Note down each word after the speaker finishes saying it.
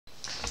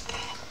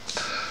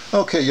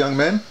Okay, young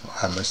men.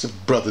 I said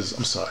brothers.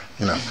 I'm sorry.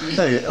 You know.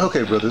 Hey,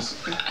 okay,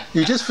 brothers.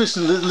 You just finished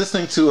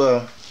listening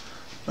to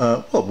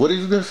what have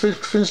you been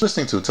finished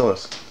listening to? Tell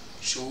us.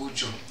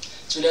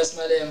 Julius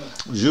Malema.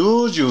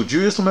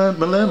 Julius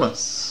Malema.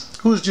 Yes.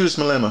 Who's Julius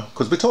Malema?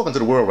 Because we're talking to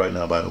the world right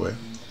now, by the way.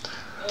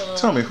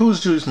 Tell me, who's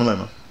Julius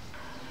Malema?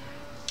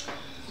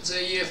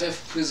 The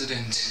EFF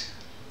president.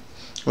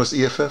 What's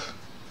EFF?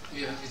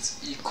 Yeah,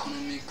 it's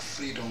Economic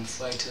Freedom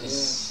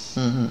Fighters.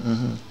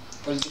 Yeah.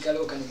 Political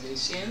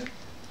organization.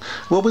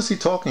 What was he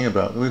talking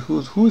about?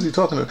 Who is he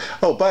talking about?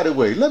 Oh, by the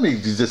way, let me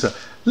just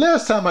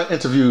last time I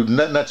interviewed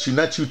not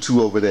you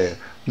two over there,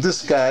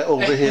 this guy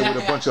over here with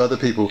a bunch of other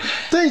people,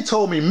 they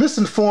told me,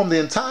 misinformed the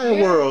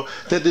entire world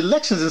that the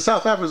elections in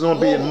South Africa is going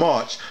to be in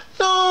March.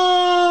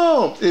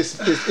 No, it's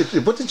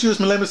what did Julius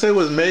Malema say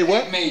was May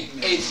what?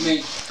 8th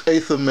May.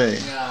 8th of May.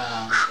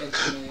 Yeah.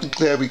 8th May.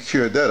 Glad we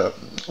cured that up.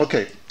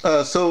 Okay,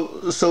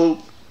 so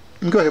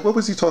go ahead. What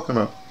was he talking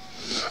about?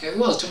 Yeah, he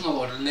was talking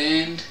about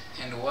land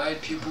and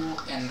white people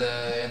and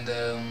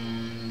the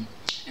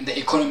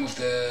economy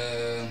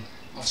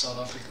of South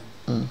Africa.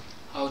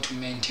 How to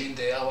maintain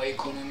our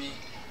economy,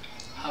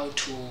 how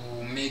to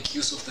make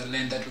use of the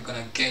land that we're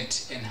gonna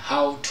get, and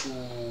how to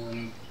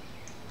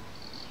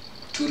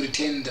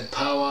retain the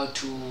power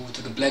to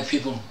the black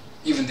people,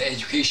 even the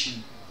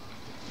education.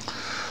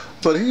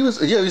 But he was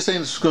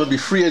saying it's going to be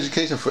free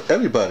education for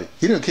everybody.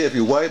 He didn't care if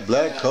you're white,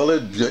 black,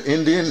 colored,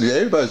 Indian.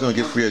 Everybody's going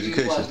to get free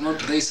education. He was not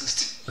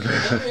racist.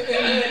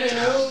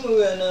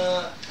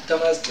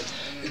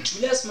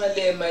 Julius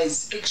Malema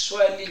is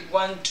actually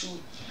want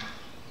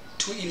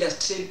to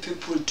illustrate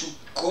people to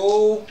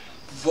go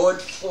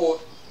vote for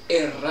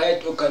a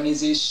right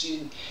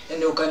organization,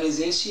 an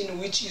organization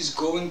which is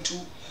going to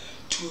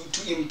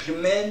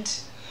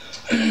implement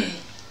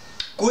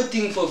good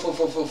thing for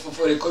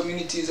the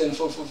communities and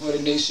for the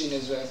nation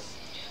as well.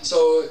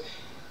 So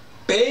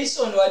based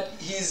on what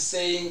he's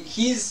saying,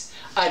 he's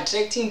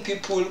attracting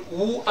people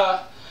who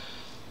are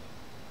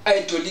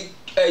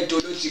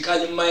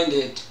ideologically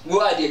minded, who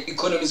are the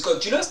economists.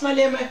 Because Julius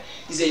Malema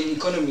is an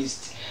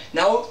economist.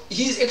 Now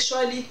he's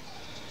actually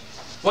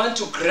want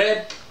to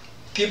grab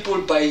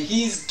people by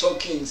his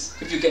talkings,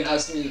 if you can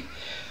ask me.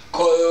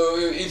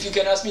 If you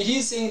can ask me,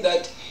 he's saying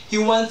that he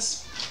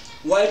wants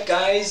white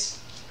guys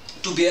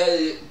to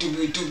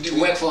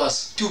work for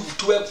us, to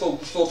work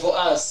for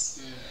us.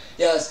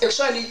 Yes,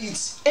 actually,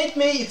 it's 8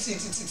 May. It's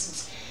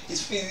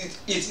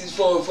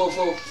for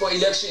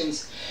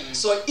elections.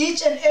 So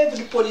each and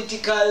every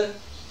political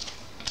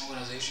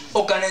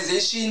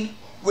organization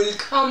will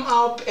come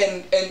up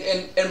and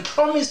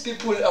promise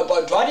people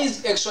about what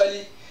is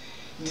actually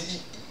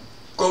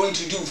going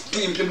to do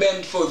to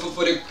implement for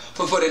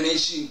the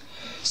nation.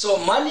 So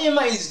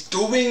Malema is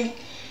doing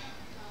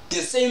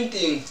the same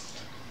thing.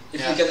 If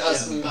you can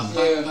ask me.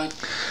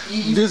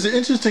 There's an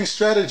interesting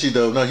strategy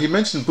though. Now he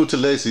mentioned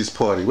Buthelezzi's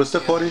party. What's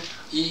that party?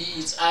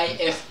 It's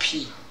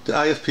IFP. The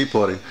IFP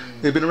party.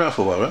 They've been around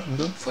for a while, right?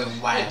 For a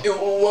while.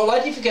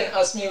 What if you can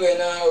ask me when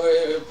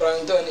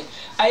Brandon,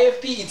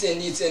 IFP it's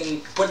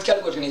a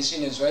political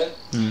organization as well.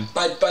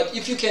 But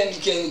if you can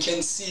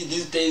see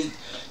these days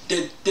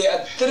there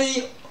are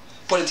 3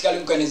 political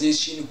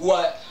organizations who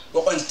are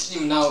on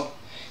stream now.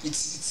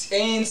 It's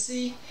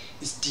ANC,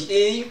 it's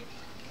DA,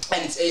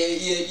 and it's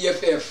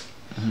EFF,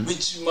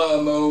 which is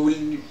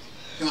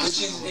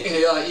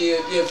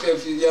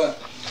EFF, yeah.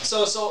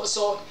 So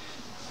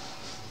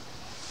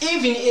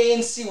even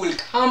ANC will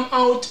come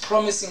out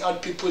promising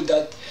out people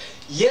that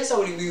yes,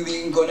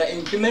 we're gonna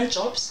implement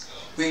jobs,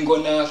 we're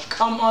gonna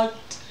come out,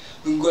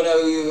 we're gonna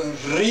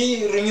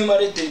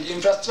remunerate the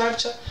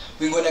infrastructure,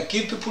 we're gonna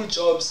give people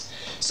jobs.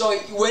 So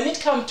when it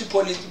comes to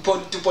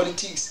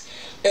politics,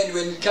 and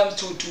when it comes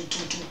to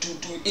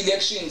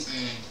elections,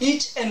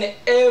 each and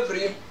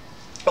every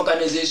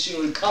organization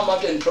will come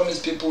out and promise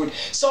people.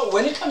 So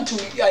when it comes to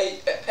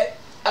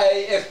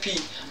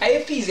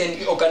IFP is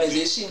an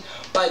organization,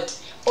 but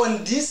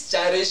on this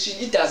generation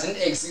it doesn't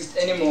exist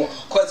anymore.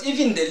 Because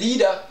even the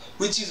leader,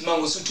 which is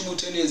Mangosuthu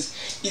Buthelezi,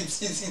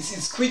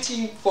 it's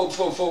quitting for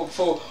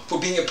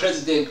being a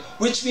president,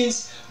 which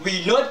means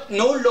we no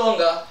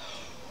longer.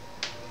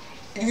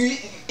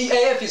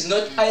 IFP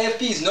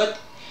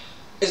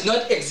is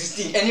not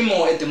existing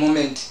anymore at the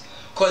moment,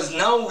 because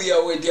now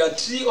there are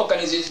 3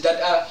 organizations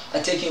that are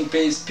taking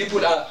place.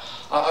 People are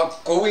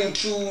going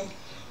to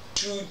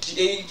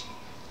DA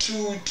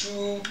to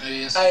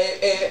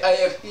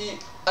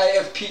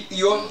IFP,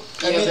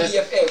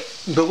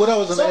 EFF. But what I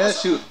was going to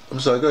ask you, I'm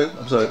sorry, go ahead.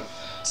 I'm sorry.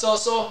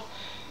 So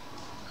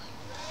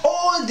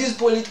all these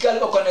political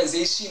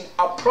organizations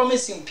are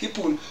promising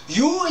people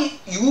you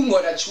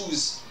gonna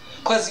choose.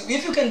 Because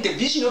if you can, the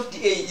vision of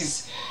the A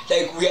is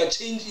like we are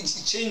changing.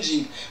 It's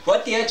changing.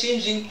 What they are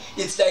changing,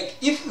 it's like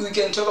if we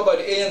can talk about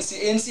the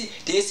ANC,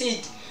 they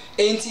say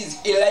ANC is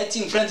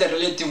eliting friends and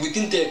relatives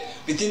within the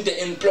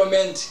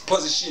employment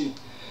position.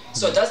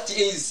 So that's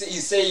the A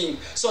is saying.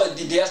 So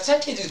their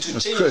strategy is to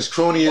change. It's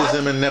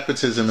cronyism and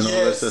nepotism and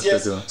all that stuff they're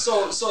doing.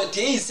 So the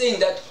A is saying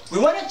that we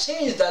want to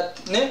change that.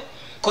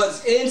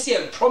 Because ANC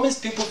have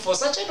promised people for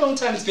such a long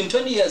time. It's been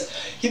 20 years.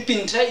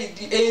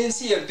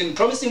 ANC have been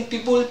promising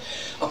people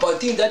about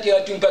things that they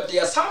are doing. But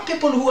there are some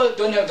people who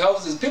don't have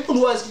houses, people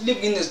who are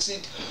living in the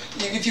street.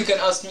 If you can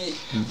ask me,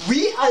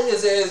 we are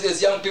as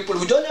young people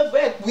who don't have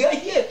work. We are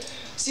here,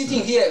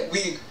 sitting here,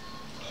 we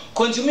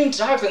consuming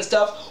drugs and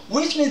stuff,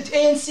 which means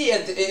ANC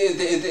as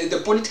the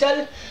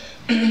political.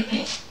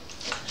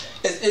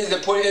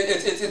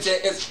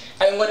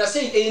 I'm gonna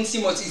say ANC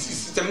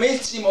it's the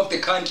mainstream of the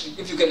country,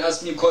 if you can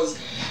ask me, because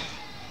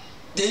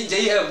the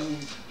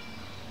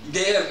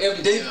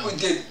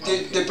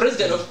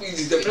president of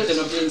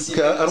ANC.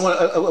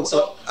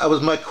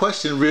 Okay, my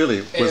question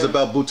really was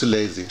about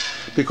Buthelezi,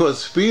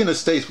 because we in the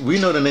States, we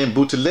know the name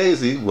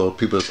Buthelezi, well,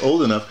 people that's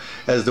old enough,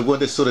 as the one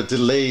that sort of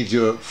delayed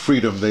your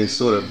freedom. They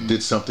sort of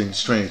did something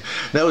strange.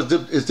 Now,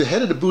 is the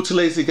head of the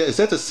Buthelezi guy, is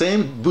that the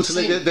same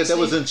Buthelezi that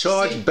was in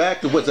charge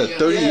back to, what's that,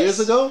 30 years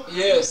ago?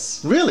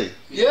 Yes. Really?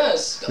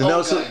 Yes.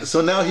 Now,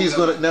 so now he's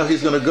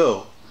gonna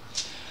go.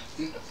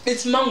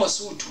 It's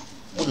Mangosuthu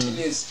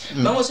Buthelezi.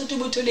 Mangosuthu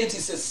Buthelezi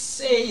is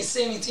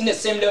it's in the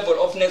same level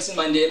of Nelson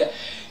Mandela.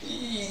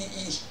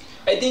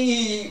 I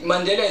think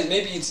Mandela is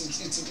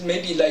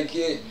maybe like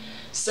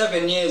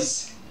 7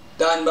 years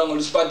than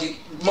Mangosuthu, but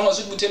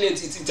Mangosuthu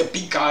Buthelezi it's a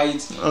big guy.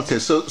 Okay,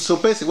 so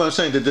basically what I'm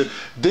saying, that the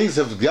things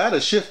have got to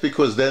shift,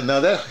 because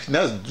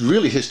that's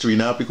really history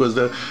now, because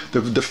the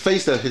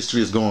face of that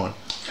history is gone.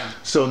 Yeah.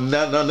 So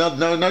now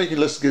you can,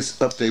 let's get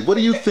update. What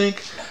do you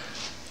think?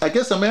 I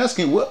guess I'm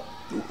asking what's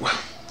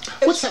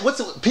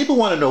people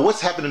want to know what's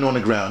happening on the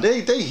ground.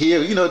 They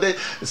hear, you know,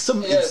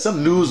 some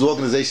news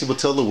organization will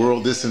tell the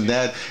world this and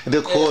that, and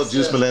they'll call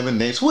Juice Malema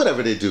names,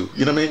 whatever they do.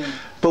 You know what I mean?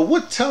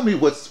 But tell me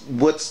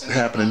what's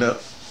happening now.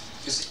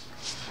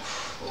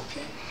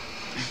 Okay,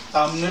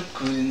 I'm not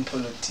good in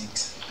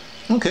politics.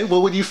 Okay,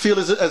 well, what do you feel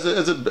as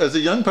a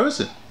young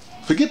person?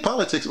 Forget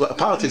politics. Well,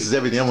 politics is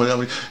everything. I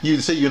mean, you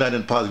say you're not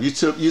in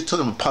politics. You're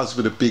talking about politics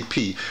with a big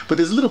P, but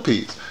there's little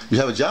P's. You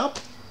have a job?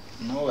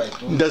 No, I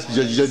don't.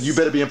 You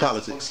better be in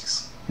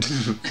politics.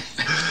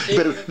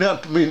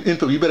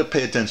 You better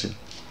pay attention.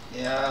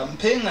 Yeah, I'm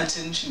paying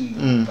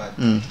attention, but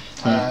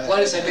what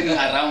is happening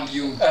around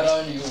you?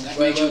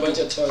 What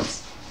your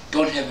thoughts?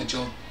 Don't have a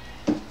job.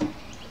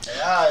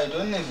 Yeah, I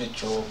don't have a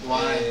job.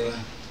 Why?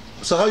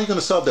 So how are you going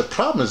to solve that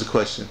problem is the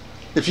question.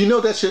 If you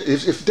know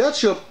if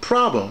that's your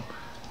problem,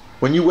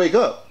 when you wake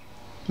up,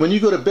 when you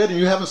go to bed and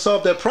you haven't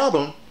solved that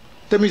problem,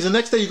 that means the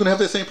next day you're going to have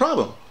that same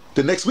problem.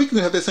 The next week you're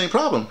going to have that same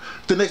problem.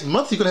 The next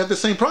month you're going to have the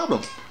same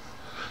problem.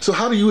 So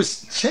how do you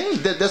change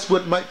that? That's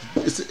what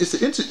it's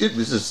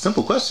a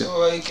simple question.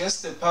 So I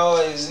guess the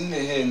power is in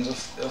the hands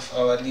of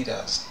our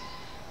leaders,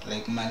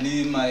 like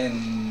Malema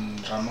and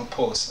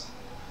Ramaphosa,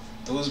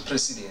 those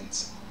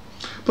presidents.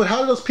 But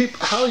how do those people,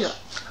 how do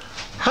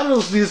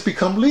those leaders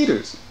become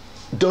leaders?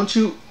 Don't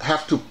you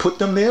have to put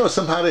them there, or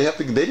somehow they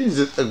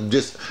didn't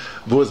just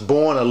was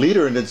born a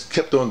leader and then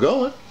kept on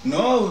going?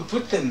 No, we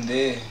put them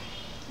there.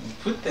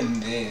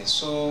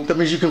 So that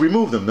means you can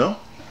remove them, no?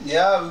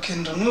 Yeah, we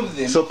can remove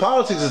them. So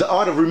politics is the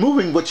art of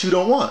removing what you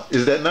don't want.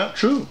 Is that not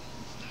true?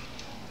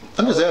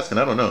 I'm just asking.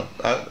 I don't know.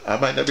 I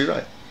might not be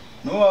right.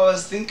 No, I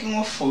was thinking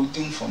of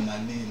voting for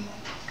Malema.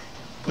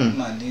 Put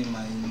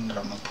Malema in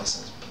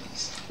Ramaphosa's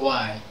place.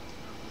 Why?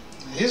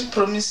 He's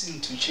promising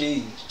to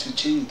change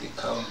the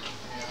country.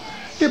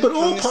 Yeah, but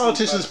all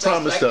politicians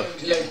promise stuff.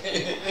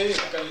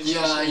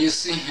 Yeah, you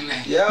see.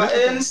 Yeah,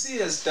 ANC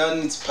has done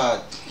its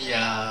part.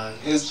 Yeah.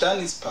 Has done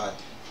its part.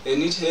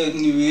 And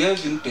we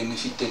haven't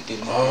benefited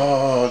them.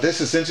 Oh,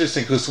 this is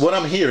interesting, because what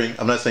I'm hearing,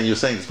 I'm not saying you're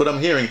saying this, what I'm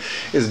hearing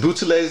is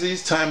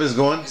Buthelezi's time is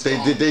gone. They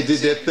did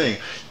their thing.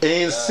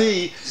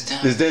 ANC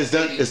is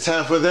done. It's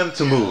time for them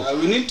to move.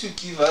 We need to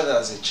give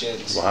others a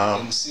chance. Wow.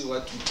 And see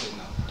what we can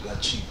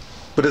achieve.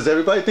 But does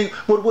everybody think?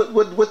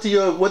 What do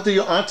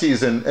your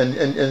aunties and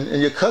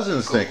your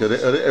cousins think?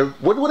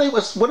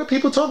 What are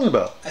people talking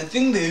about? I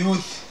think the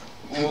youth,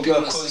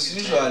 because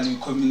usually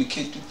we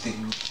communicate with the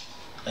youth.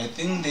 I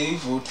think they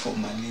vote for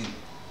Malema.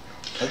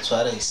 That's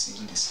what I see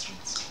in the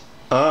streets.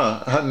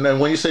 And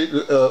when you say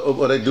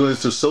are they doing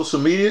this through social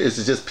media? Is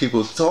it just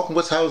people talking?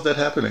 How is that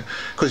happening?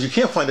 Because you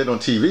can't find it on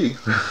TV.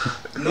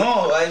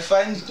 No, I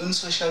find it on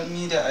social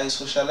media. I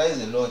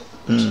socialize a lot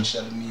on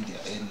social media,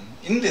 and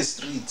in the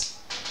streets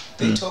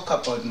they talk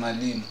about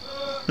Malema.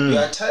 We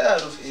are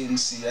tired of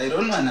ANC. I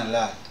don't want to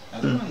lie.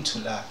 I don't want to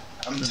lie.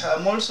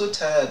 I'm also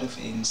tired of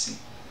ANC.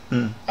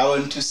 I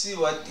want to see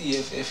what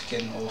EFF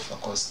can offer,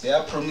 because they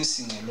are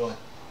promising a lot.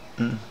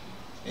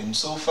 And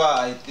so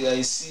far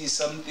I see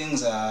some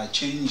things are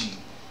changing.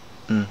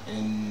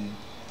 And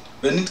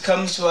when it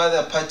comes to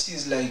other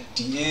parties like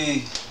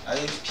DA,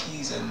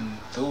 IFPs and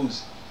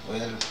those,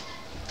 well,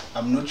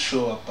 I'm not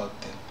sure about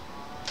them.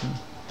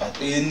 But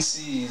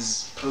ANC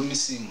is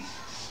promising.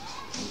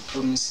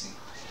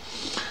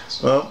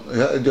 Well,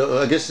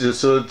 I guess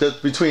so.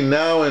 That between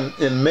now and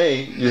in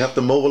May, you have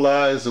to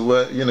mobilize. You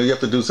have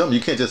to do something.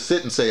 You can't just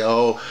sit and say,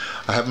 "Oh,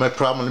 I have my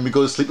problem. Let me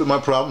go to sleep with my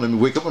problem. Let me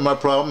wake up with my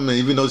problem." And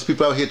even though there's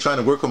people out here trying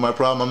to work on my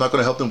problem, I'm not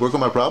going to help them work on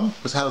my problem.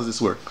 How does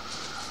this work?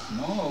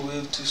 No, we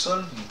have to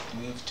solve it.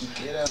 We have to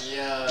get out.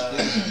 Yeah.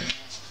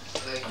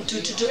 Like,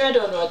 To add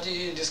on what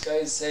this guy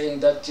is saying,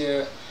 that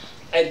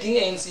I think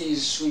ANC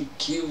should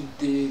give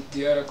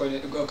the other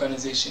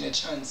organization a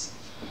chance.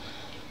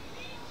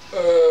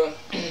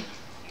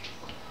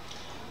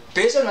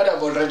 Based on what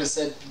I've already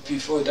said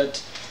before,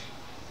 that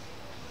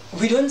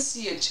we don't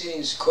see a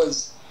change,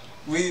 because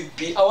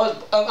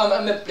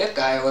I'm a black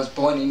guy. I was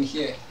born in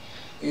here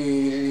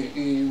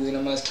in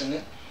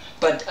Amaskane,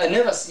 but I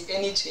never see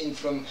any change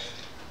from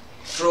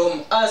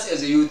us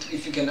as a youth,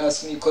 if you can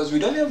ask me, because we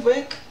don't have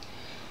work.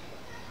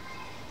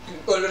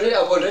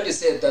 I've already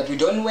said that we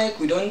don't work,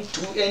 we don't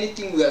do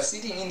anything. We are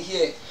sitting in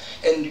here,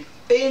 and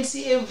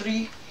ANC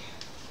every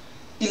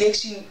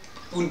election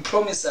will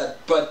promise that,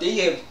 but they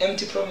have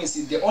empty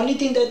promises. The only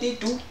thing that they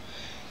do,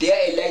 they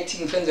are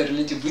enlightening friends and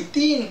relatives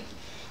within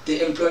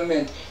the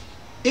employment.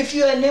 If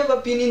you have never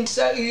been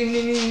inside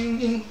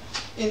in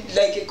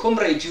like a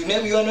comrade, you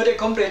are not a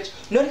comrade,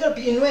 you're not gonna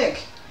be in work.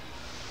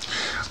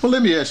 Well,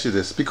 let me ask you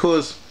this,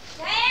 because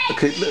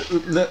okay,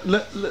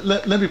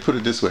 let me put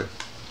it this way.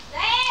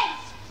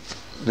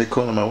 They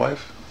calling my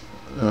wife?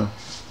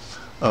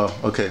 Oh,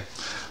 okay.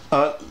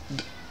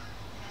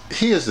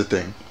 Here's the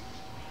thing.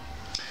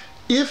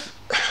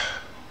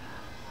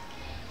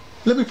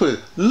 Let me put it,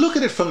 look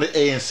at it from the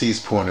ANC's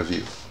point of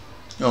view,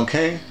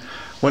 okay?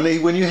 When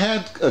you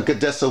had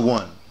Gadessa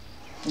 1,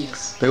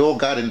 yes, they all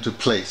got into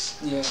place.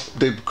 Yeah.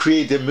 They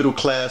created their middle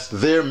class,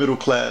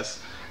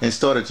 and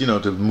started,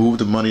 to move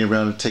the money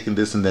around and taking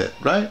this and that,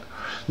 right?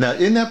 Now,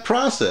 in that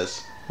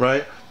process,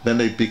 right, then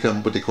they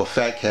become what they call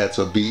fat cats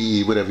or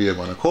BE, whatever you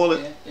want to call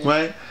it,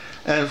 right?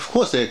 And of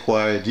course they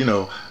acquired,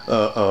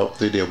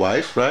 their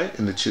wife, right,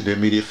 and their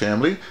immediate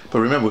family. But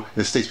remember, in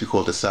the States we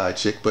call it the side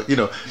chick. But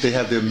they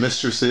have their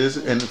mistresses,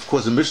 and of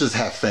course the mistresses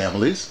have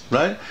families,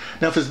 right?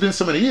 Now, if it's been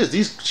so many years,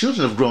 these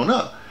children have grown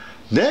up.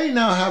 They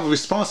now have a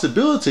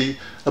responsibility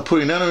of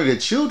putting not only their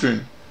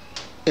children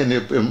and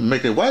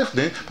make their wife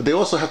then, but they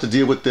also have to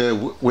deal with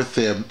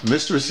their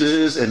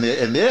mistresses and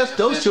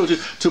those children,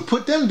 to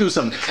put them do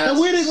something. Now,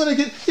 where are they going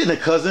to get their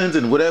cousins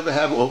and whatever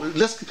have?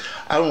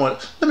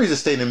 Let me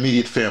just stay in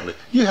immediate family.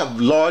 You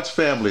have large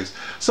families,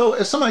 so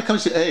if somebody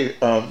comes to you, hey,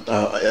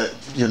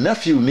 your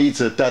nephew needs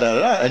a da da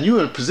da, and you're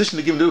in a position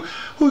to give them,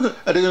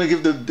 are they going to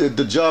give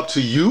the job to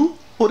you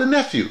or the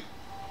nephew?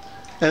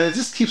 And it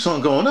just keeps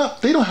on going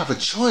up. They don't have a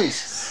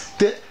choice.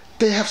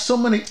 They have so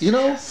many,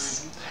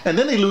 and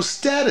then they lose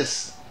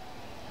status.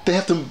 They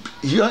have to,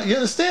 you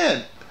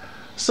understand?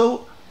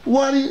 So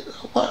how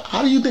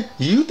do you think?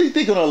 You think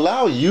they're gonna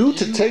allow you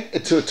to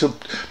take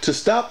to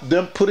stop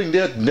them putting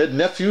their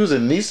nephews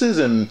and nieces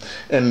and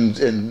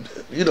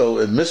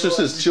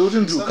mistresses'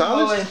 children through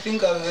college? I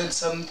think I've heard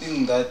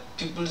something that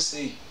people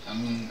say. I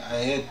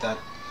heard that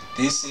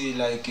they say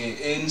like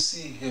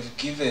ANC have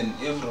given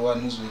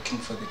everyone who's working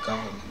for the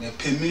government a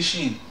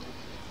permission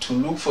to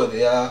look for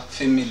their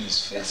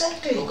families first.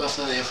 Exactly. Look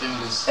after their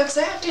families.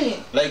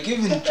 Exactly. Like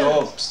even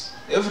jobs,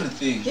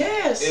 everything.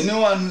 Yes.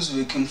 Anyone who's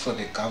working for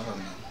the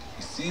government,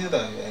 it's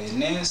either you're a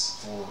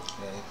nurse or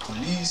a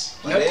police,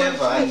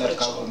 whatever under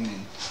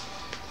government.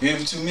 You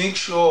have to make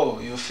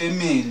sure your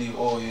family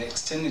or your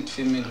extended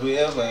family,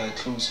 whoever you're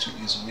close to,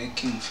 is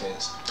working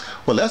first.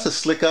 Well, that's a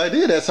slick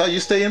idea. That's how you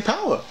stay in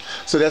power.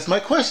 So that's my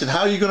question.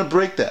 How are you going to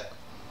break that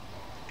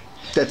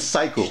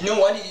cycle? You know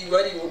what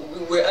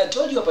I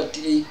told you about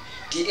their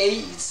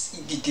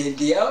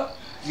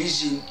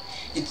vision,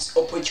 it's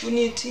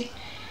opportunities,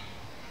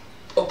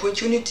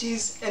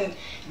 and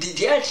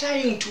they are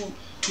trying to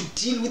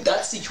deal with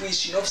that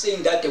situation of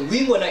saying that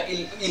we want to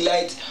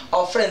elite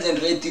our friends and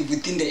relatives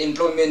within the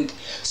employment.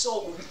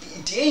 So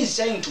DA is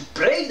trying to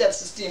break that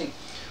system.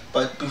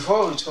 But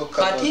before we talk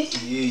about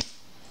DA,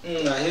 I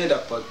heard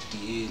about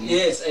DA.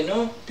 Yes, I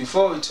know.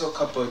 Before we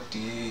talk about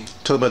DA,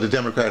 talk about the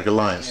Democratic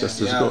Alliance.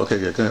 Okay,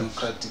 go ahead.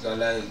 Democratic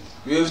Alliance.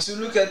 We have to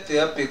look at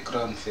their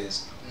background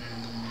first.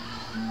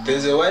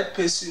 There's a white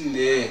person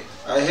there.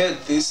 I heard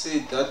they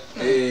said that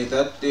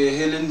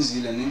Helen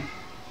Zille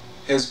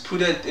has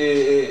put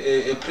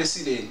a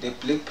president, a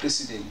black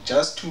president,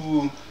 just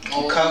to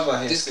cover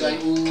herself. This guy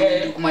who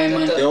took my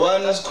money. The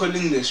one who's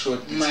calling the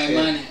shot. My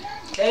money.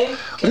 Okay.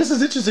 This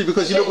is interesting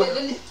because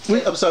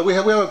I'm sorry, we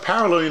have a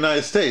parallel in the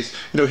United States.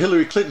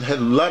 Hillary Clinton had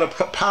a lot of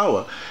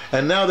power,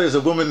 and now there's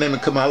a woman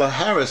named Kamala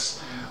Harris.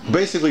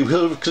 Basically,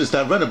 Hillary Clinton's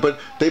not running, but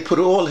they put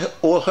all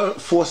her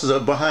forces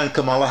behind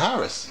Kamala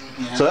Harris.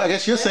 Yeah. So I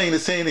guess you're saying the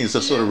same thing. It's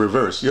a sort of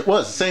reverse. It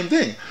was the same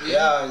thing.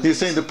 Yeah. You're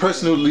saying the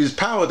person who leaves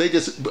power, they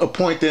just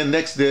appoint their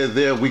next.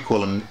 We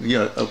call them. We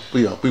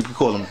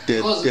call them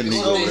their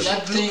Negroes.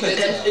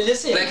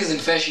 Listen, black is in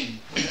fashion.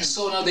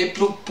 So now they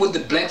put the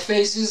black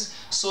faces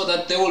so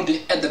that they will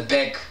be at the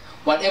back.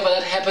 Whatever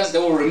that happens, they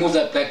will remove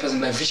that black person.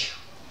 Let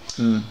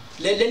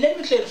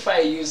me clarify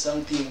you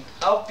something.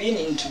 I've been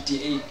into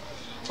DA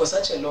for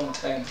such a long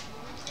time.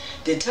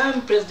 The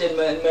time President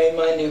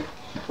Maimane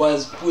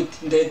was put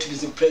there to be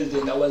the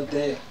president, I was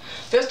there.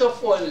 First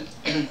of all,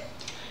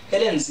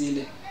 Helen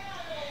Zille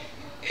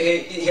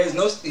has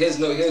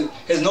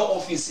no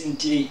office in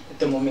DA at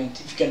the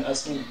moment, if you can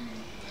ask me.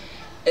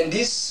 and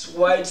this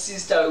white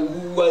sister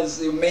who was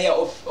the mayor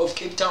of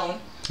Cape Town,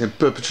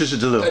 Patricia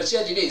de Lille.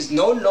 Patricia de Lille, is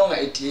no longer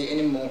at DA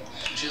anymore.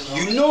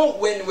 You know,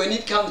 when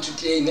it comes to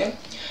DA,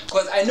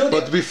 because I know.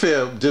 But to be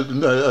fair, de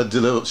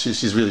Lille,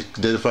 she's really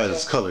identified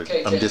as colored.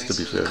 Okay, I'm just to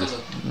be fair.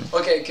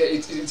 Okay,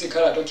 it's a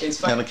colored. Okay, it's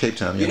fine. And a Cape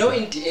Town. You know,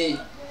 in DA,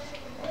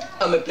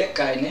 I'm a black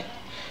guy. Ne?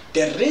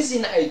 The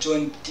reason I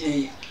joined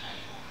DA,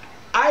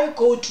 I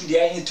go to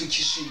their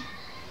institution,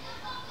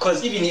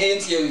 because even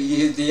ANC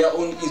have their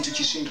own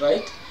institution,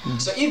 right?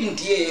 So even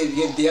DA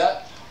have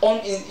their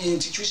own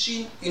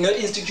institution. You know,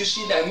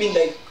 institution. I mean,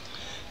 like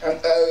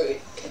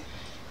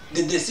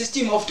the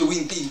system of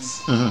doing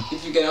things,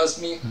 if you can ask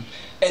me,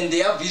 and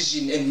their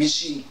vision and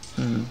mission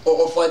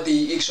of what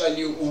they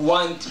actually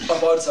want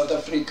about South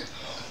Africa.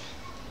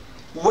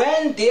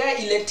 When they are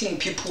electing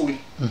people,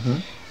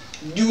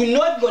 you're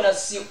not gonna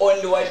see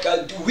only white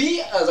guys.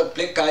 We as a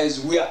black guys,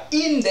 we are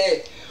in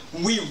there.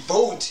 We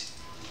vote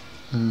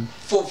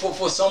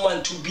for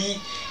someone to be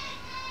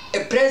a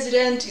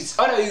president. It's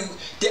other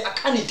there are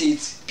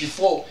candidates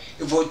before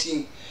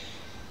voting.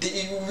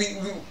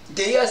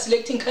 They are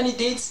selecting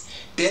candidates.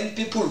 Then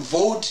people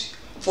vote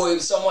for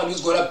someone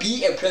who's gonna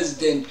be a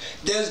president.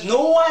 There's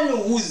no one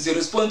who's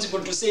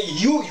responsible to say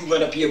you're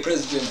gonna be a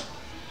president.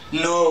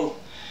 No,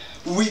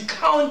 we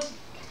count.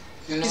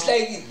 You know, it's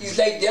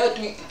like they are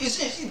doing.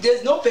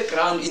 There's no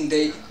background in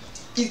there.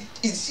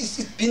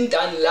 It's been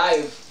done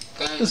live.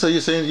 So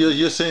you're saying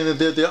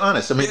that they're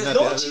honest. I mean, there's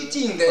no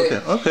cheating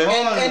there. Okay.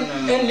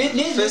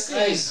 And first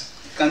guys,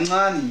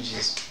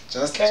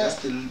 just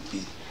a little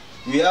bit.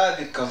 We are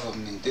the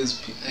government. Those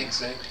people.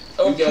 Exactly.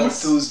 We put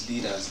those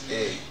leaders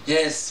there.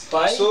 Yes,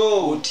 by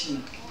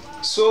voting.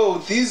 So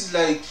these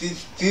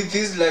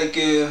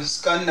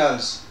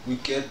scandals we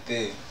get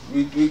there,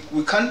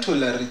 we can't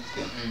tolerate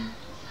them.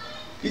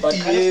 The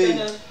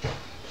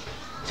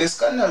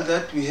scandal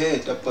that we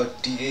heard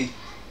about DA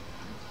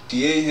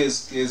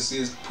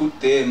has put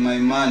there my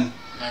man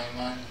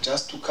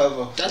just to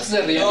cover. That's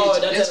the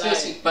reality. No, let's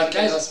face it. But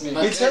guys,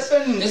 it's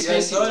happening. Let's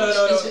face it. No.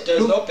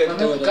 There's no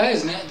backdoor.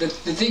 Guys, the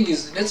thing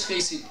is, let's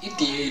face it.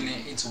 DA,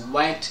 it's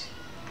white.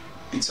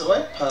 It's a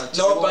white part.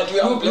 No, but we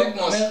are black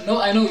most.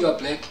 No, I know you are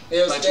black.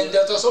 Yes, but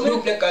there's so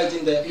many black guys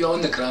in there. You're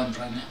on the ground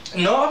right now.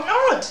 No, I'm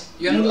not.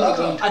 You're not on the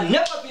ground. I've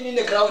never been in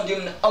the ground.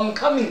 I'm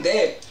coming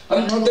there.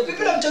 The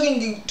people I'm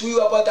talking to you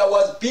about, I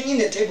was being in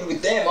the table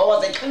with them. I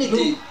was a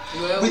candidate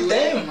with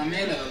them.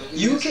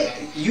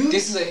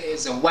 This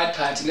is a white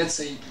party. Let's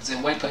say it's a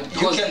white party.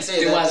 Because you can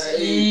say there that.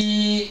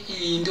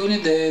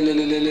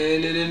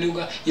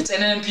 It's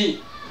NNP.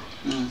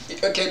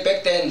 Okay,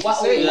 back then.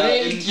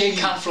 Where did they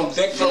come from?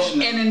 Back from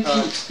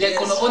NNP. They're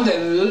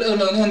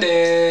on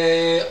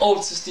the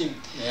old system.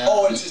 Yeah.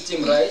 Old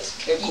system, right?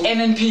 Cool.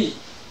 NNP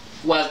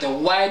was the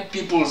white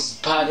people's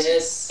party,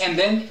 and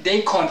then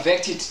they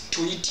converted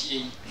to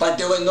ETA. But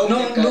there were no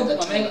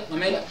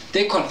Mamela,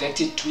 they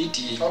converted to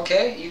ETA.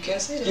 Okay, you can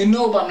say that. You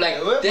know, but I'm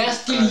like, they are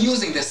still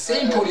using the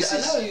same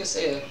policies. I know you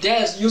say that. They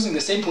are using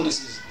the same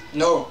policies.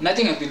 No.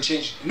 Nothing has been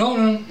changed. No,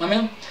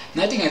 Mamela,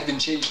 nothing has been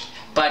changed.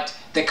 But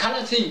the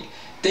color thing,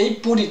 they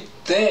put it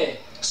there,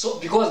 so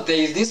because there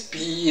is this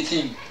PE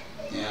thing.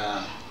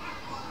 Yeah,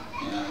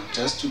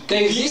 just to.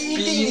 There is this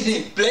PE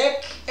thing.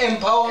 Black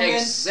empowerment.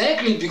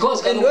 Exactly,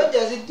 because and what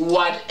does it?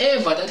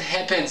 Whatever that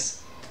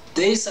happens,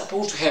 they're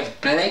supposed to have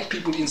black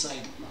people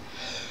inside.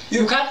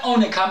 You can't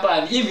own a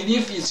company, even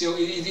if it's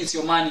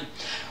your money.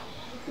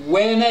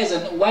 When as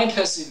a white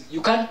person,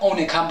 you can't own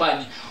a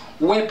company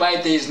whereby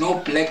there is no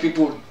black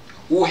people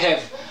who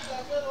have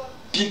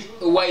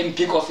who are in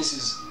big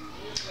offices.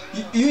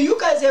 You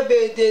guys have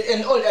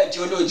an old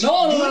ideology.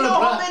 No, Do you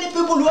know how many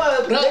people who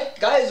are black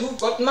guys who've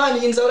got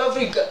money in South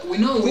Africa? We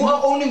know. Who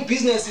are owning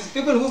businesses,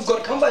 people who've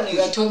got companies.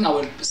 We are talking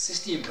about the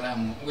system,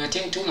 we are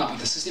talking about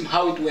the system,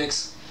 how it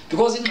works.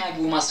 Because in life,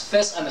 we must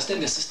first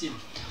understand the system,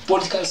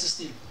 political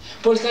system.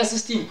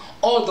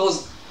 All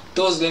those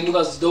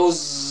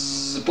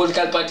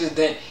political parties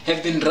there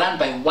have been run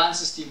by one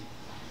system.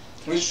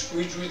 Which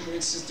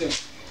system?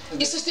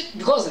 It's system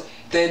because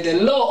the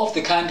law of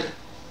the country.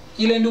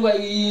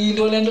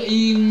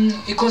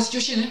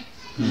 Constitution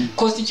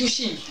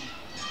Constitution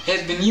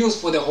has been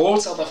used for the whole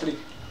South Africa.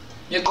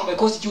 The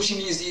Constitution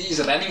is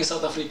running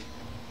South Africa.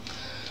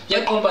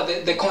 But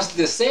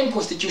the same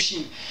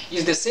Constitution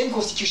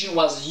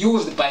was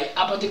used by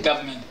apartheid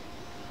government.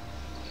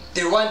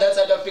 The one that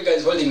South Africa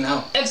is holding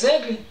now.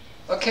 Exactly.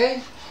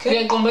 Okay.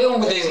 There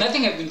is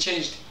nothing has been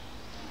changed.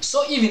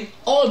 So even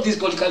all these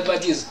political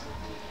parties,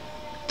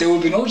 there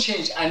will be no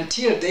change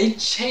until they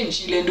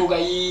change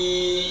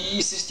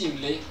the system.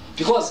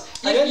 Because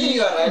I don't think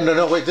you are right.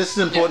 No, wait, this is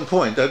an important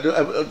point.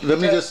 Let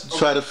me just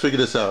try to figure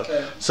this out.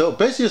 Okay. So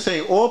basically you're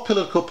saying all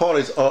political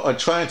parties are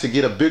trying to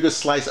get a bigger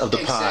slice of the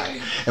pie.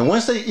 And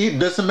once they eat, it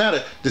doesn't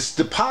matter.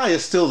 The pie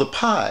is still the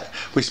pie,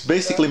 which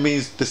basically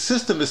means the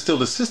system is still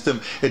the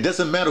system. It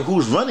doesn't matter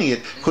who's running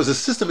it because the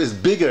system is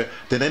bigger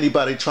than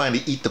anybody trying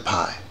to eat the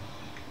pie.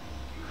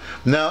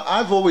 Now,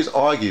 I've always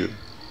argued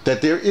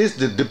that there is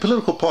the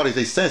political parties,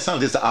 they say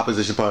something is the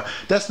opposition party.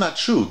 That's not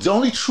true. The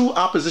only true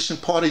opposition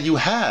party you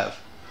have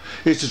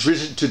It's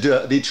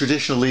the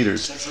traditional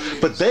leaders.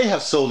 But they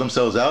have sold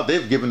themselves out.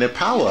 They've given their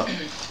power up.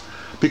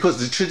 Because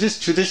the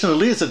traditional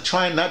leaders are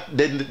trying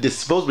they're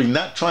supposed to be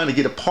not trying to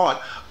get a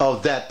part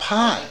of that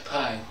pie.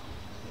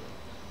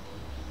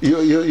 I'm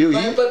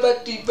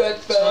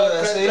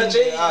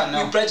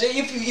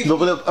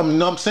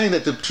saying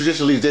that the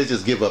traditional leaders, they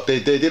just give up.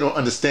 They don't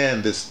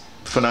understand this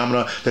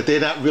phenomena, that they're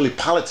not really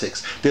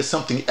politics. There's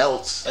something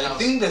else. I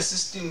think the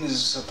system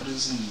is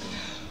suppressing them.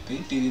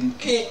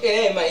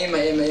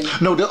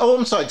 No,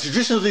 I'm sorry,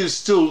 traditional leaders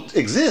still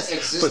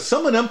exist, but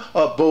some of them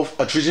are both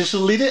a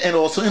traditional leader and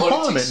also in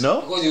parliament, no?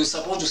 Because you're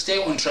supposed to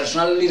stay on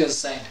traditional leaders'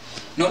 side,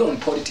 not on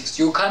politics.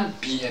 You can't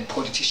be a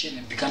politician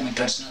and become a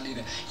traditional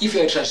leader. If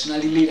you're a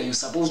traditional leader, you're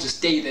supposed to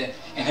stay there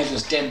and have your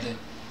stand there.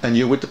 And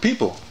you're with the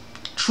people,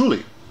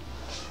 truly.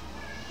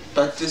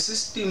 But the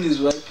system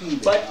is wiping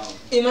them out.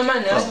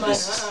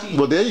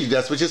 Well,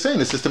 that's what you're saying.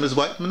 The system is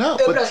wiping them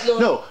out. But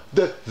no,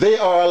 they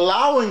are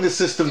allowing the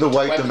system to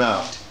wipe them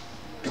out.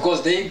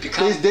 Because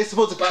they're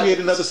supposed to create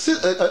another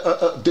system.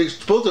 They're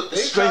supposed to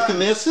strengthen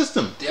their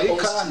system. They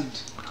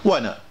can't. Why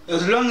not?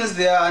 As long as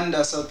they are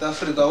under South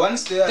Africa,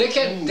 once they are... They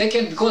can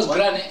because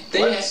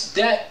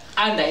they're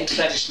under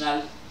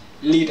traditional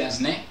leaders,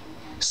 ne?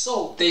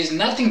 So there is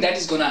nothing that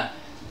is going to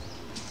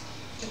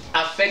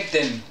affect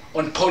them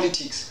on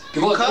politics.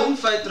 Because you can't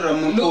fight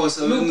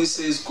Ramaphosa when he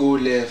says go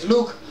left.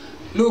 Look,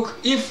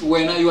 if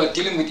when you are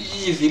dealing with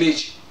E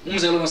village,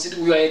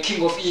 you are a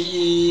king of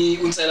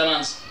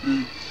Unselamans,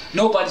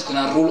 nobody's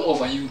gonna rule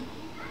over you.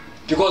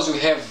 Because you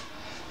have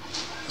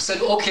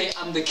said, okay,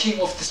 I'm the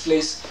king of this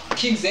place.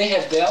 Kings, they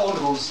have their own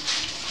rules.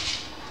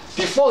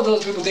 Before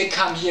those people, they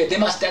come here, they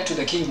must stand to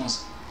the king.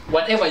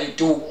 Whatever you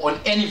do on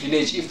any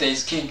village, if there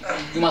is king,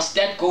 you must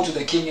go to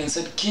the king and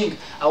say, King,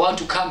 I want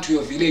to come to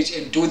your village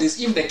and do this.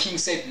 If the king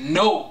said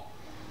no,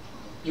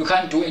 you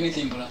can't do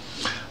anything, bro.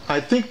 I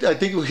think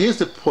here's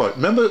the part.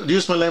 Remember,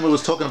 Usman Lembede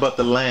was talking about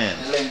the land.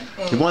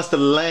 He wants the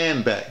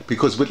land back,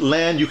 because with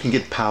land you can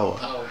get power.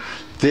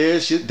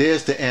 There's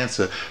the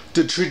answer.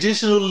 The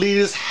traditional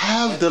leaders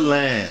have the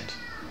land.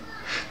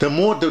 The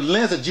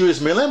lands that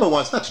Usman Lembede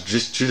wants, not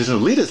just traditional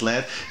leaders'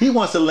 land. He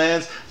wants the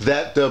lands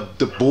that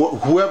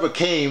whoever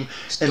came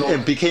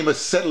and became a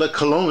settler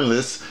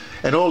colonialist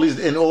and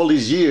all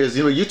these years.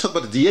 You know, you talk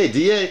about the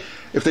DA.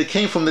 If they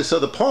came from this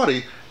other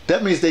party,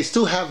 that means they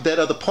still have that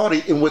other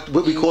party in what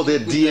we call their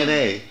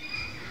DNA.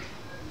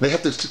 They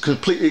have to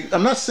completely.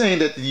 I'm not saying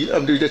that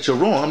you're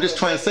wrong. I'm just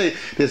trying to say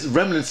there's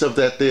remnants of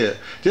that there.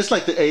 Just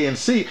like the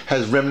ANC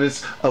has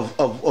remnants of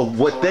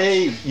what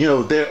they, I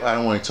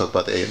don't want to talk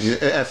about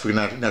the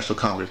African National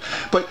Congress,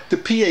 but the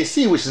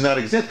PAC, which is not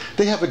exempt,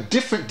 they have a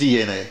different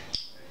DNA.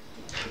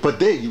 But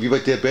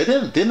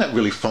they're not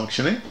really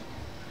functioning.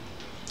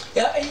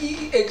 Yeah,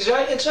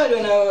 exactly.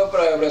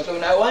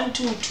 When I want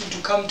to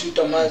come to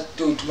Thomas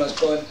Brown,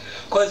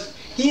 because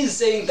he's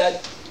saying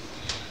that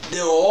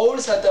the whole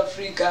South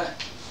Africa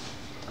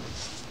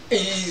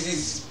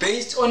is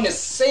based on the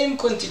same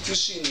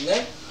constitution,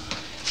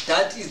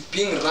 that is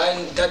being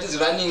run, that is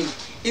running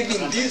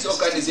even these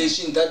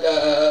organizations that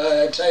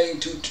are trying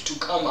to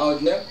come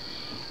out.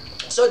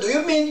 So do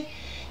you mean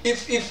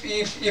if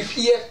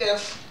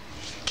EFF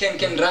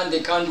can run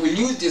the country, will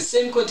use the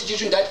same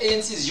constitution that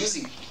ANC is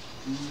using?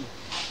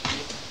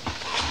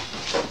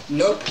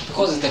 No,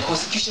 because it's the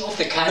constitution of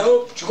the country.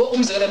 No.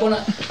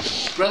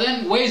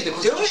 Brother, where is the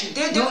constitution?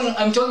 No,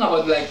 I'm talking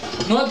about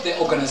not the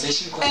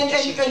organization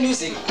constitution. And you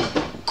say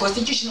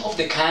constitution of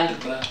the country,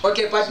 brother.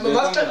 Okay, but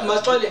Master,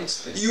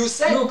 you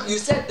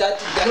said that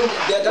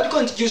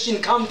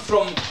constitution comes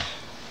from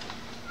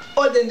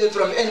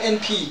from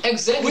NNP.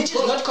 Exactly. Which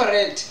is not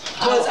correct.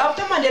 Because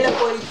after Mandela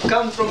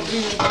come from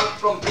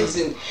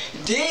prison,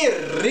 they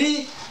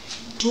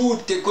redo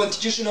the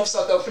constitution of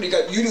South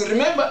Africa. You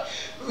remember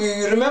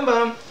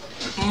Mandela,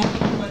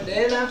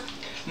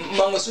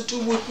 Mangosuthu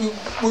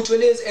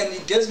Buthelezi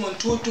and Desmond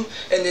Tutu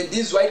and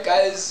these white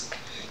guys,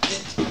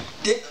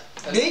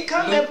 they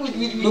come up with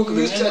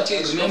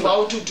strategies of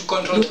how to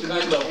control the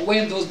country.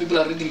 When those people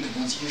are reading the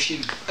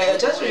constitution,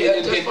 just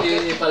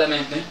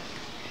parliament,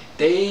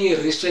 they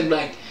restrain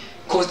like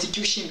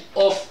constitution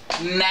of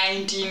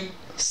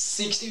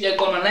 1960,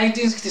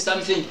 1960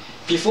 something,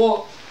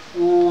 before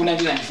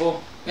 1994.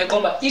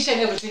 Each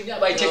and everything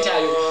by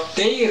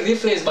they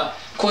rephrase by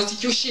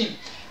constitution,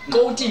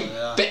 quoting.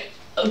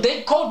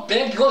 They quote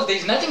back because there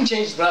is nothing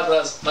changed,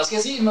 brothers.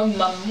 Generally,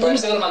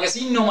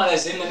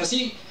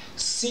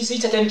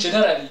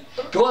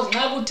 because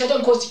now we take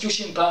on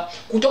constitution,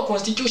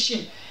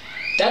 constitution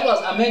that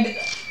was amended.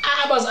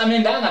 Was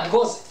amended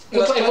because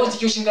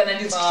constitution can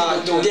there's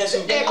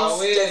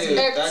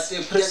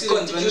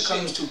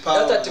constitution to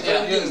power. That's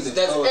different things.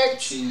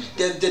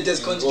 There's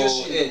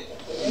constitution.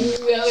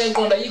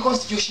 The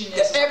constitution.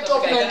 The Act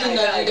of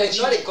 1999 is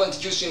not a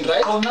constitution,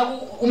 right?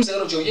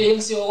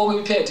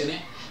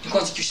 The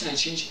constitution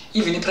has changed.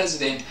 Even the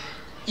president,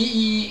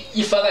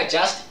 if I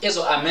just as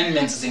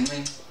amendments,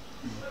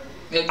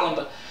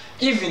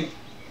 even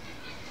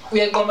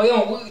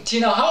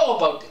how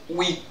about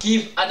we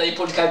give other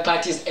political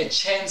parties a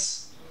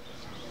chance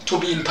to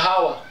be in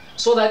power?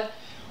 so that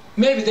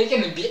maybe they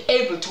can be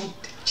able to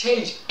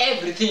change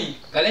everything.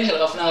 For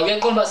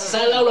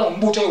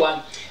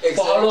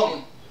how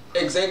long?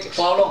 Exactly.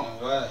 For how long?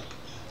 Why?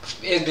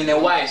 It's been a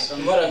while.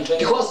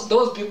 Because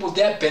those people,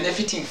 they are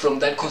benefiting from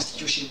that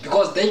constitution,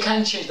 because they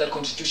can't change that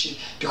constitution,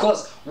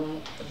 because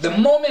the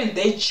moment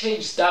they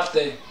change stuff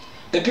there,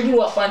 the people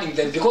who are funding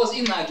them, because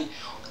in Mali,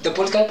 the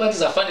political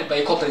parties are funded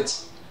by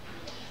corporates.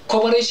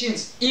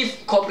 Corporations,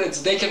 if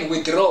corporates, they can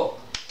withdraw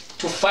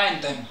to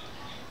fund them,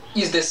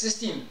 is the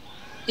system.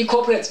 If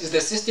corporates is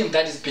the system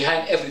that is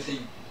behind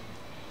everything.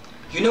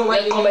 You know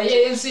what? Like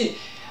ANC,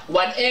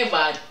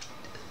 whatever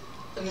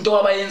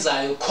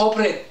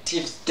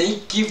cooperatives, they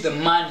give the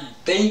money,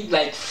 they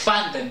like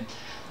fund them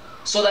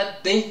so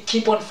that they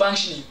keep on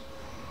functioning.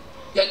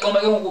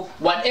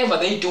 Whatever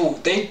they do,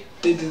 they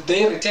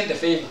return the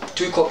favor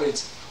to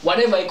corporates.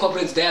 Whatever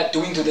corporates they are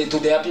doing to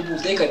their people,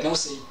 they got no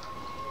say.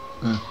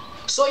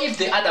 So if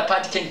the other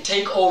party can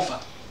take over,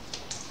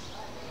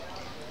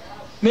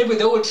 maybe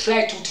they will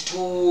try to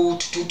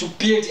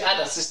build the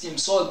other system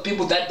so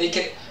people they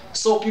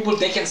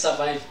can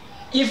survive.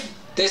 If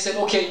they said,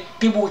 okay,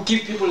 people will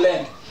give people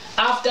land.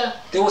 After,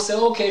 they will say,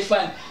 okay,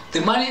 fine. The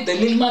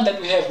little money that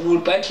we have, we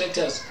will buy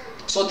tractors.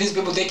 So these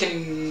people, they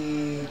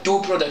can do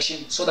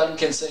production so that we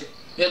can say,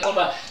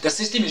 the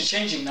system is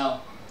changing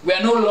now. We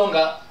are no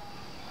longer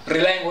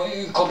relying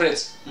on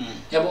corporates.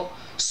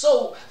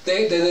 So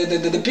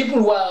the people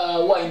who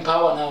are in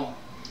power now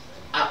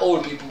are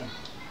old people.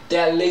 They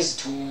are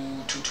lazy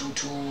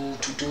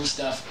to do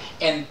stuff,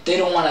 and they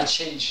don't want to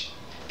change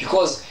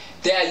because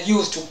they are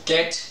used to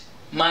get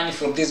money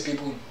from these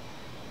people.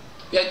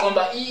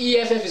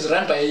 EFF is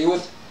run by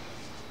youth.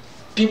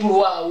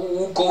 People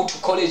who go to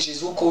colleges,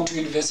 who go to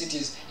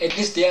universities, at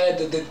least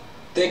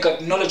they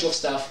got knowledge of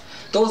stuff.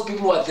 Those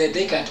people who are there,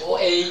 they got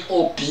OA,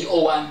 OB,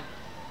 O1.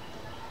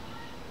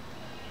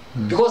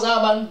 Because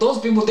those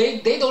people,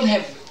 they don't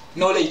have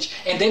knowledge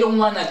and they don't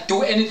want to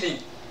do anything.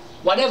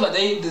 Whatever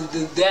they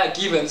are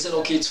given, they said,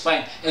 okay, it's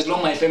fine. As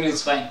long my family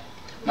is fine.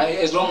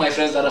 As long my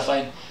friends are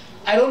fine.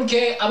 I don't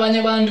care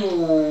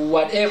abanyabandu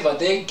whatever,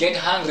 they get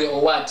hungry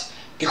or what,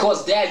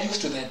 because they are used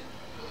to that.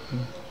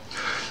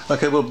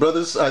 Okay, well,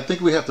 brothers, I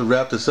think we have to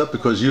wrap this up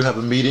because you have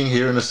a meeting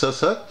here in the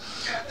SussHut,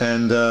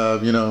 and well,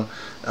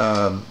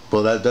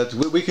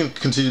 we can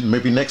continue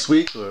maybe next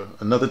week or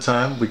another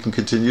time. We can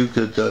continue.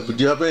 Do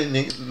you have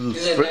any?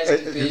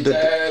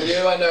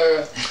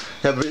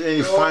 Have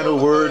any final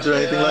words or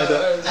anything like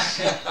that?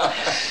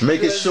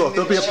 Make it short.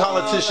 Don't be a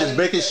politician.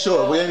 Make it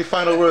short. With any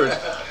final words?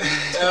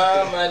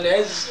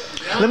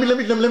 Let me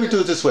do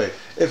it this way.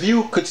 If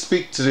you could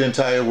speak to the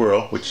entire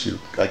world, which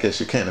I guess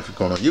you can if you're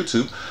going on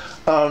YouTube,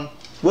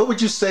 what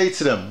would you say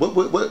to them?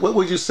 What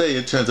would you say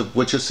in terms of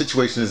what your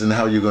situation is and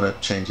how you're going to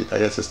change it? I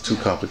guess it's too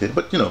complicated,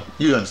 but you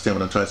understand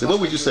what I'm trying to say. What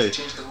would you say?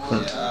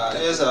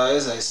 As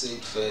I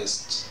said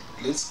first,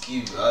 let's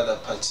give other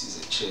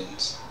parties a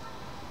chance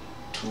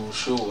to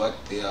show what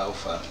they are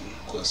offering,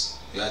 because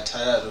we are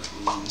tired of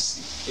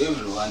ANC.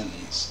 Everyone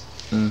is.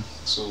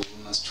 So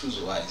we must choose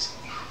wisely.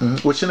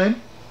 What's your name?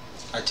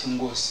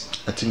 Atingosi.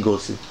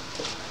 Atingosi.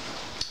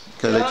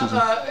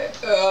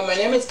 My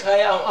name is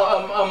Kai.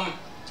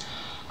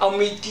 I'm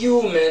with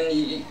you,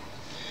 man.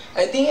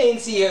 I think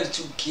ANC has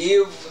to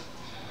give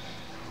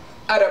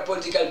other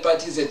political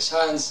parties a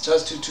chance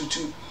just to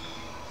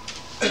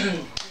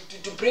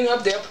bring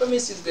up their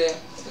promises there.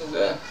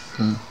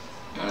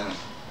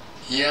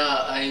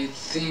 Yeah, I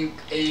think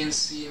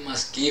ANC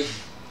must give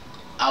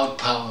out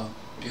power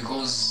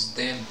because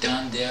they've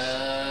done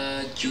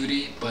their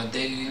duty, but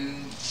they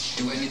didn't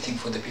do anything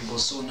for the people.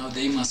 So now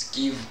they must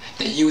give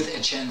the youth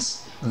a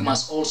chance. We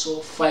must also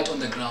fight on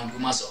the ground. We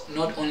must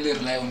not only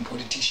rely on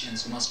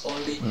politicians. We must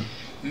only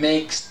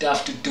make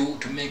stuff to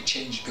make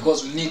change,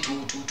 because we need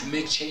to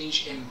make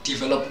change and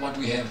develop what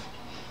we have.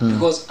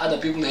 Because other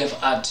people have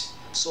art,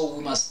 so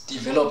we must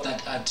develop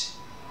that art.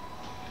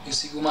 You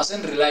see, we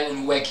mustn't rely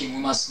on working. We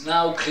must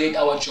now create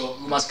our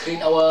job. We must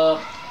create our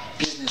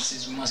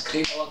businesses. We must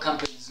create our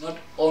companies. Not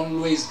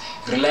always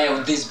rely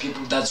on these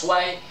people. That's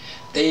why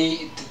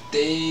they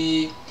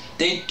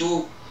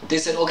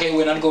said, okay,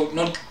 we're not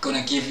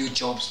gonna give you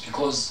jobs,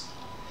 because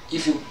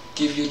if you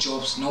give you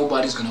jobs,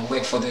 nobody's gonna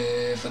work for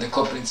the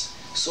corporates.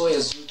 So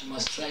as youth, we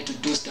must try to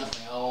do stuff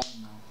by our own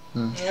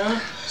now. Yeah.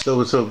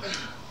 So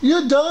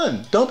you're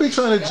done. Don't be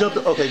trying to jump.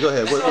 Okay, go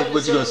ahead.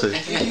 What you gonna say?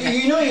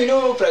 You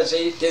know,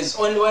 Prajay, there's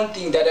only one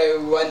thing that I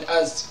want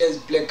us as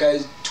black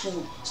guys to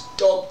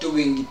stop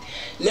doing it.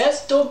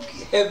 Let's stop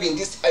having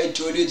this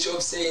ideology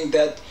of saying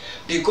that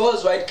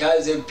because white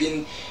guys have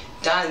been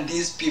done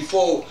this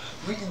before,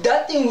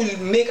 that thing will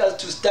make us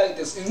to start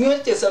this. We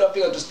want South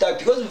Africa to start,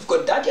 because we've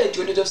got that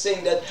ideology of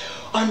saying that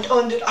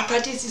on the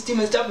apartheid system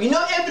and stuff.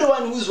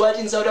 Everyone who's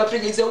watching South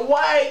Africa is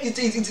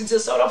it's a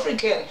South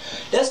African.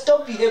 Let's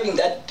stop having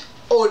that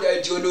old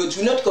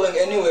ideology. We're not going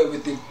anywhere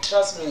with it.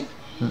 Trust me.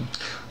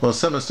 Well,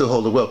 some still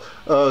hold the well.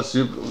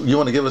 So you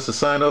want to give us a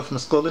sign off,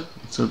 Ms. Colin?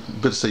 So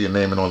better say your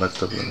name and all that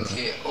stuff.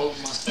 Okay.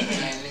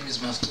 My name is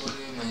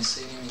Mastori. My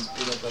surname is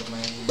Peter, but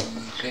my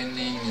grand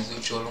name is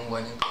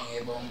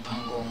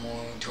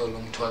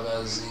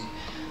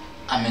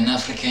I'm an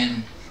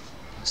African,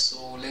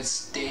 so let's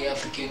stay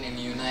African and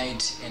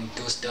unite and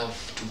do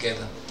stuff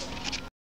together.